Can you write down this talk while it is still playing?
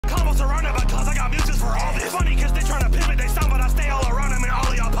got muses for all this. Funny cause they trying to pivot, they sound, but I stay all around them in all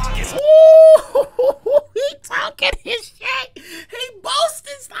of y'all pockets. Ooh, he talking his shit. He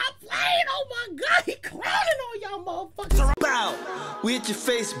boasting, stop playing. Oh my God, he clowning on y'all motherfuckers. Bow, we hit your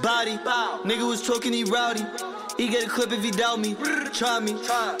face, body. Bow. Nigga was talking, he rowdy. He get a clip if he doubt me. Try me,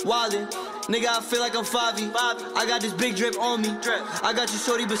 wildin'. Nigga, I feel like I'm 5'. I got this big drip on me. I got you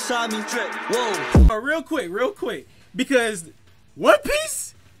shorty beside me. Whoa. Real quick, because One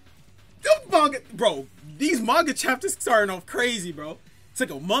Piece, them manga, bro, these manga chapters starting off crazy, bro.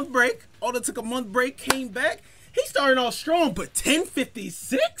 Took a month break. Oda took a month break, came back. He started off strong, but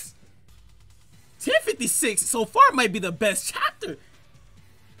 1056? 1056 so far might be the best chapter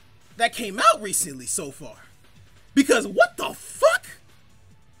that came out recently so far. Because what the fuck?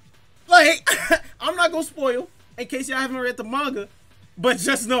 Like, I'm not gonna spoil in case y'all haven't read the manga, but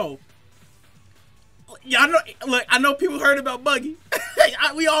just know, y'all know, look, I know people heard about Buggy.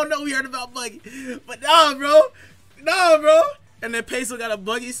 We all know we heard about Buggy, but nah, bro. And then Peso got a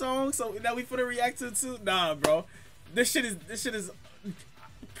Buggy song, so now we finna react to it too. Nah, bro. This shit is.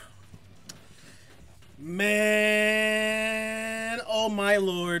 Man, oh my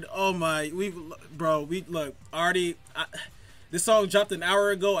lord, oh my, we look already. This song dropped an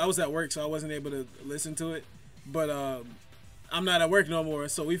hour ago. I was at work, so I wasn't able to listen to it. But I'm not at work no more,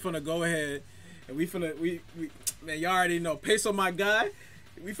 so we finna go ahead and we man, y'all already know Peso, my guy.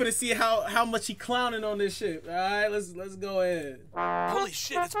 We finna see how much he clowning on this shit. All right, let's go ahead. Holy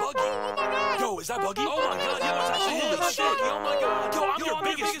shit, it's Buggy. Oh my God. Yo, is that Buggy? Oh my God, yo, it's actually holy shit. Oh my God. Yo, I'm your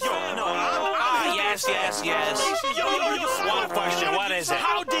biggest fan. Yes. Yo, one question, what is it?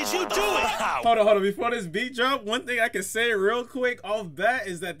 How did you do it? How? Hold on. Before this beat drop, one thing I can say real quick off bat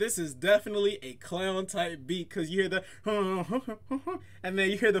is that this is definitely a clown type beat, because you hear the and then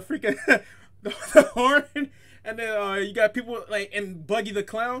you hear the freaking the horn. And then you got people like and Buggy the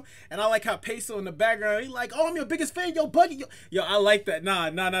Clown, and I like how Peso in the background. He like, oh, I'm your biggest fan, yo, Buggy, yo, I like that. Nah.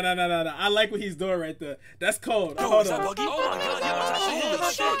 I like what he's doing right there. That's cold. Yo, hold is on. That Buggy? Oh my God, yo, it's actually holy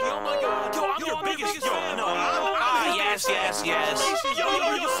shit. Oh my God. Yo, I'm your biggest fan. Yes. Yo,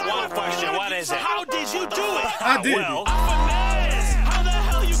 one question, what is it? How did you do it? I did. Well, I finesse. How the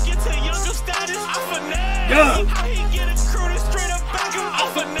hell you get to younger status? I finesse. Yeah. How he get it cruded straight up back him? I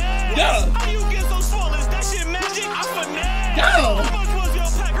finesse. Yeah. How you get so swollen? Is that shit magic? I finesse. Yo. How much was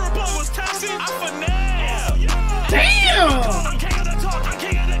your pack? Her blood was taxing? I finesse. Damn. I'm king of the talk. I'm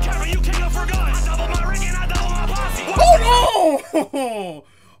king of the camera. You king of forgot. I double my ring and I double my posse. Hold on.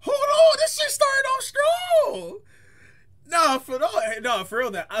 This shit started off strong. Nah, for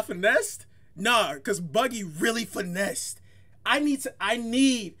real. That I finessed. Nah, cause Buggy really finessed. I need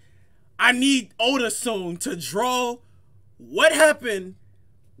Oda soon to draw what happened.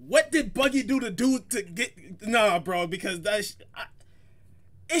 What did Buggy do to get? Nah, bro, because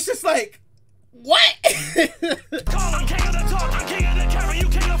it's just like, what? I'm king of the talk, I'm king of the camera, you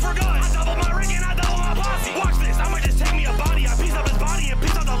king of forgot. I double my ring and I double my posse. Watch this, I might just take me a body, I piece up his body and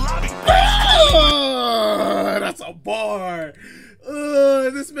piece up the lobby. That's a bar.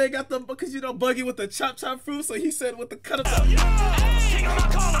 This man got the, because you know Buggy with the chop fruit, so he said with the cut up. King of my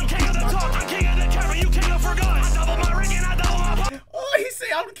call, I'm king of the talk, I'm king of the camera, you king of forgot. I double my ring and I double my posse. Oh, he said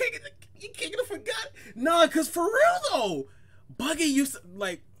I'm king of the, you king of the forgot. Nah, cause for real though, Buggy used to,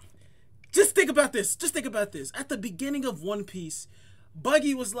 like, just think about this. At the beginning of One Piece,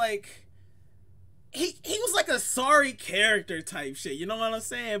 Buggy was like, he was like a sorry character type shit. You know what I'm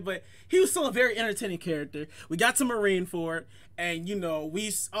saying? But he was still a very entertaining character. We got to Marine for it, and you know we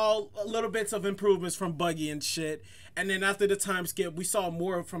saw a little bits of improvements from Buggy and shit. And then after the time skip, we saw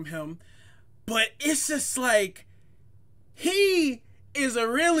more from him. But it's just like he is a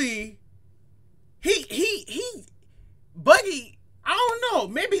really Buggy. I don't know.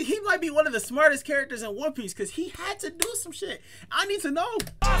 Maybe he might be one of the smartest characters in One Piece because he had to do some shit. I need to know.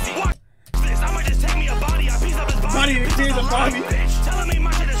 I might just take me a body, I piece up his body. Bitch, telling me my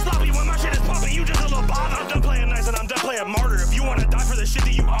shit is sloppy when my shit is popping. You just a little bother. I'm done playing nice and I'm done playing martyr. If you wanna die for the shit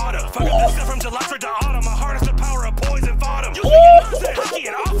that you oughta. Fuck up this stuff from July straight to autumn. My heart is the power of poison bottom. You think hockey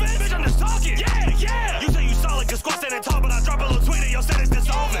and offense? Bitch, I'm just talking. Yeah. You say you solid, cause squat standing tall, but I drop a little tweet and your set is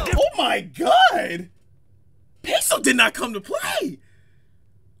dissolving. Oh my God. Peso did not come to play.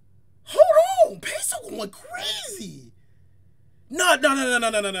 Hold on. Peso going crazy. No.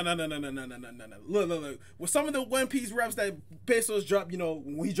 Look. With some of the One Piece raps that Peso's dropped, you know,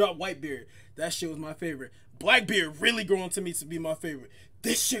 when he dropped Whitebeard, that shit was my favorite. Blackbeard really growing to me to be my favorite.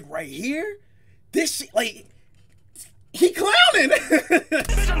 This shit right here, this shit, like, he clowning.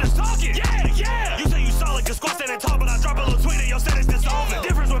 Bitch, I'm just talking. Yeah. You say you solid. solid. Cause squat standing tall, but I drop a little tweet and your set is dissolving.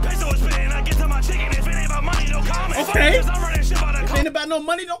 Difference with Peso is spitting. I get to my chicken. If it ain't about money, no comment. Okay. Cause I'm running shit by the If it ain't about no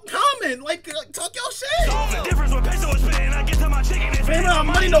money, don't comment. Like talk your shit. Difference with Peso is spitting. I get to my chicken. If it ain't about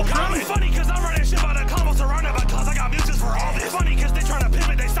money, no comment. Funny cause I'm running shit by the combo surrounded by clouds. I got muses for all this. Funny cause they trying to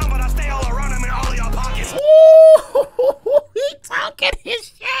pivot, they sound, but I stay all around them in all of y'all pockets. Ooh, he talking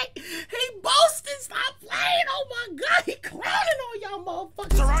his shit. He boasting. Stop playing. Oh my god, he clowning on y'all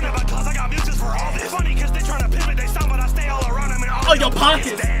motherfuckers. Surrounded by clouds, I got muses for all this. Funny cause they trying to pivot, they sound, but I stay all around them in all of your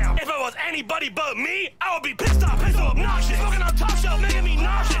pockets. Damn. If it was anybody but me, I would be pissed off, Peso obnoxious. Smoking on top shelf, making me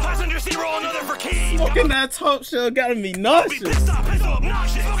nauseous. Passenger seat roll another for keys. Smoking that top shelf got me nauseous. Pissed off, Peso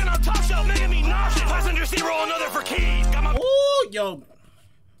obnoxious. Smoking on top shelf, making me nauseous. Passenger seat roll another for keys. Got my Ooh, yo.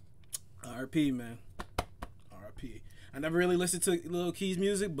 RP, man. RP. I never really listened to Lil Key's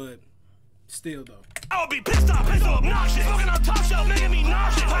music, but still though. I would be pissed off, Peso obnoxious. Smoking on top shelf, making me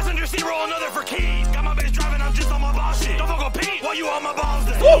nauseous. Passenger seat roll another for keys. Got my bitch driving, I'm just on my boss shit. Don't fuck with Pete while you on my balls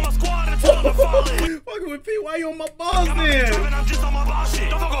then. On my squad and tell them to fall in. Fucking with Pete, why you on my balls Got my bitch then? driving, I'm just on my boss shit.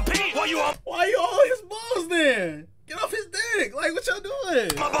 Don't fuck with Pete while you on Why you on his balls then? Get off his dick. Like, what y'all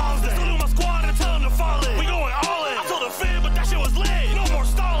doing? my balls then. Salute my squad and tell them to fall in. We going all in. I told a fan, but that shit was lit. No more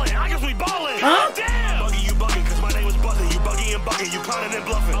stalling. I guess we ballin'. Huh? Damn. Buggy, you bugging, cause my name was Buzzing. You buggy and bugging, you clowning and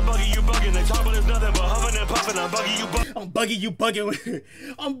bluffing. I'm buggy, you bugging. They talk, but it's nothing but huffing and puffing. I'm buggy, you bugging. I'm buggy, you bugging.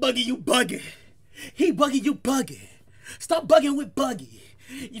 I'm buggy, you bugging. He buggy, you bugging. Stop bugging with Buggy.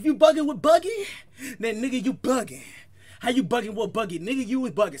 If you bugging with Buggy, then nigga, you bugging. How you bugging with Buggy? Nigga, you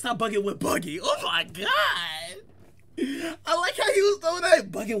was bugging. Stop bugging with Buggy. Oh my god. I like how he was doing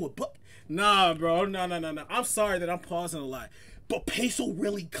that. Bugging with Buggy. Nah, bro. No. I'm sorry that I'm pausing a lot. But Peso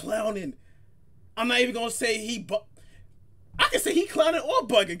really clowning. I'm not even gonna say I can say he clowning or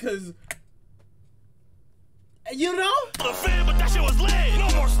bugging, cause you know? The fan, but that shit was lit. No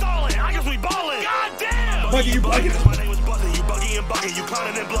more stalling. I guess we ballin'. God damn. Buggy, you bugging. My name was Buzzing. You buggy and bugging. You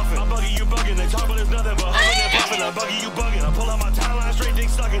clowning and bluffing. I'm buggy, you bugging. They talk, but it's nothing but huffing and puffing. I'm buggy, you bugging. I pull out my timeline, straight dick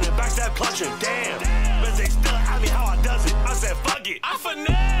sucking and backstab clutching. Damn. But they still ask me how I does it. I said, fuck it. I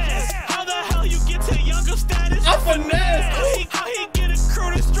finesse. How the hell you get to younger status? I finesse. How he get a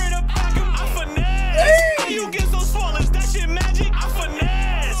crew to straight up back him? I finesse. How you get so swollen? Is that shit magic? I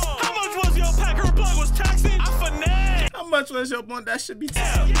finesse. How much was your pack? Her plug was taxing? I finesse. How much was your bond? That should be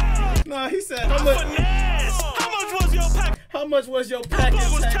Nah, he said how much? Finesse. How much was your pack? How much was your pack?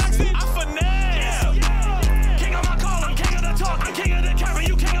 Plug was taxing? I finesse. King of my column, king of the talk, I'm king of the cabin,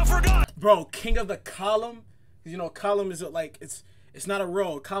 you king of forgot. Bro, king of the column. You know, column is like it's not a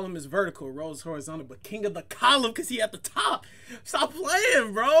row. Column is vertical. Row is horizontal. But king of the column, cause he at the top. Stop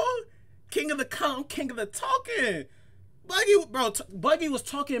playing, bro. King of the column, king of the talking. Buggy, bro. Buggy was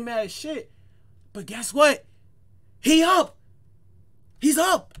talking mad shit. But guess what? He up. He's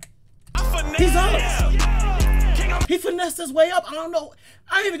up. He's up. He finessed his way up. I don't know.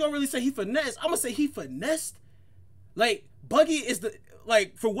 I ain't even gonna really say he finessed. I'm gonna say he finessed. Like Buggy is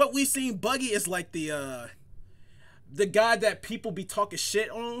for what we seen, Buggy is like the guy that people be talking shit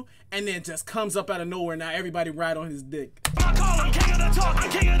on and then just comes up out of nowhere. Now everybody ride on his dick. I call him king of the talk,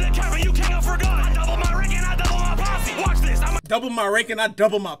 I'm king of the cabin, you king of forgot. I double my rank and I double my posse. Watch this. Double my rank and I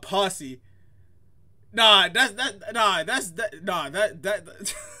double my posse. Nah, cause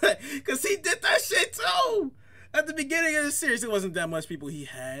he did that shit too. At the beginning of the series, it wasn't that much people he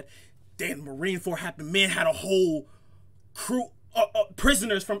had. Then Marine 4 happened, man had a whole crew,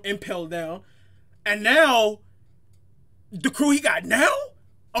 prisoners from Impel down. And now, the crew he got now?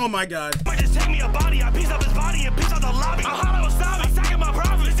 Oh my god. Might just take me a body, I piece up his body and piece out the lobby. I'm hot with Sabi, I'm stacking my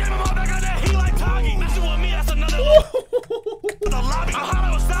profits. Damn, I'm all back on that heat like Toggy. Messing with me, that's another the lobby. I'm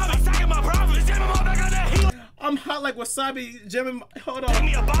hot with Sabi, I'm stacking my profits. Damn, I'm all back on that heat. I'm hot like wasabi, jamming. Hold on. Take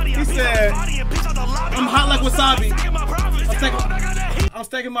me a body, He said, I'm hot like wasabi. I'm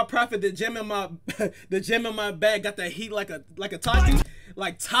stacking my profit. The gem in my bag got that heat like a Takis.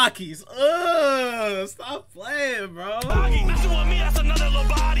 Like Takis. Stop playing, bro. Messing with me, that's another little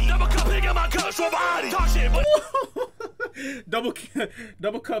body. Double cup, pick up my cup, short body. Talk shit, but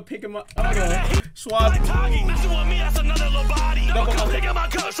double cup picking my Schwab. messing with me, that's another little body. Double cup, pick up my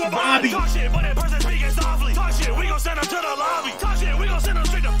cup, short body. Talk shit, but that person speaking softly. Talk shit, we gon' send him to the lobby. Talk shit, we gon' send him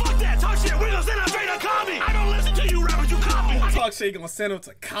straight to fuck that. Talk shit, we gon' send him straight to copy. I don't listen to you rappers, you copy. Talk shit, gonna send him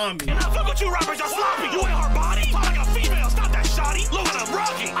to commie. And I fuck with you rappers, y'all sloppy. You ain't hard body. Talk like a female, stop that shoddy. Look at I'm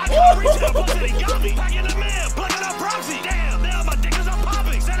rocking. I can't reach to the bus and he got me. Packing the man, plugging up proxy. Damn, now my dick is I'm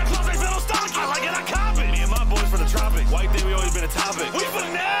popping. Santa Claus ain't feel no stocking. I like it, I cop it. Me and my boys from the tropics. White thing, we always been a topic. We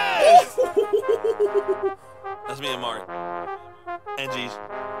finesse. That's me and Mark. And G's.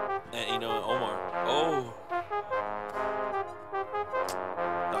 And you know, Omar. Oh.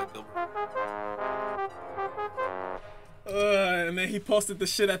 Doc Gilbert. And then he posted the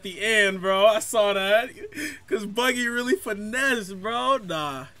shit at the end, bro. I saw that. Because Buggy really finessed, bro.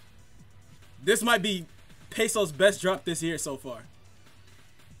 Nah. This might be Peso's best drop this year so far.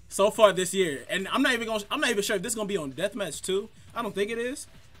 So far this year. And I'm not even sure if this is gonna be on Deathmatch 2. I don't think it is.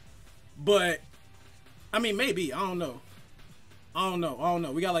 But I mean maybe. I don't know.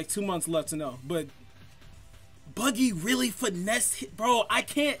 We got like 2 months left to know. But Buggy really finessed, bro. I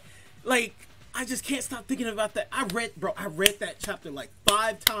just can't stop thinking about that. I read that chapter like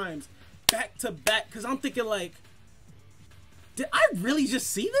 5 times back to back because I'm thinking like, did I really just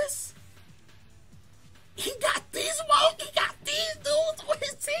see this? He got these dudes on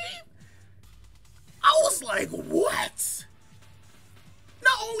his team. I was like, what?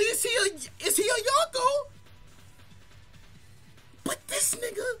 Not only is he a Yonko, but this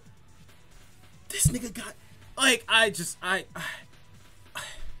nigga got like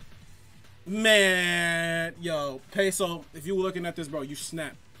man, yo, Peso, if you were looking at this, bro, you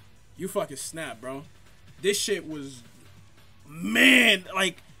snap. You fucking snap, bro. This shit was, man,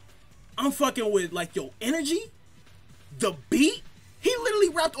 like, I'm fucking with, like, your energy, the beat. He literally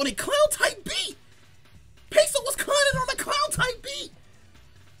rapped on a clown-type beat. Peso was clowning on a clown-type beat.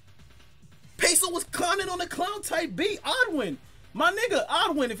 Peso was clowning on a clown-type beat. Oddwin, my nigga,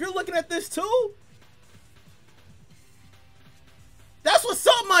 Oddwin, if you're looking at this too, that's what's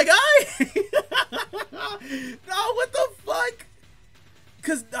up, my guy. No, what the fuck?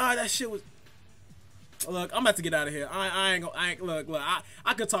 Cause that shit was. Look, I'm about to get out of here. I ain't look.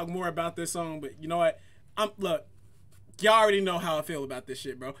 I could talk more about this song, but you know what? Look. Y'all already know how I feel about this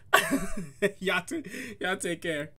shit, bro. Y'all take care.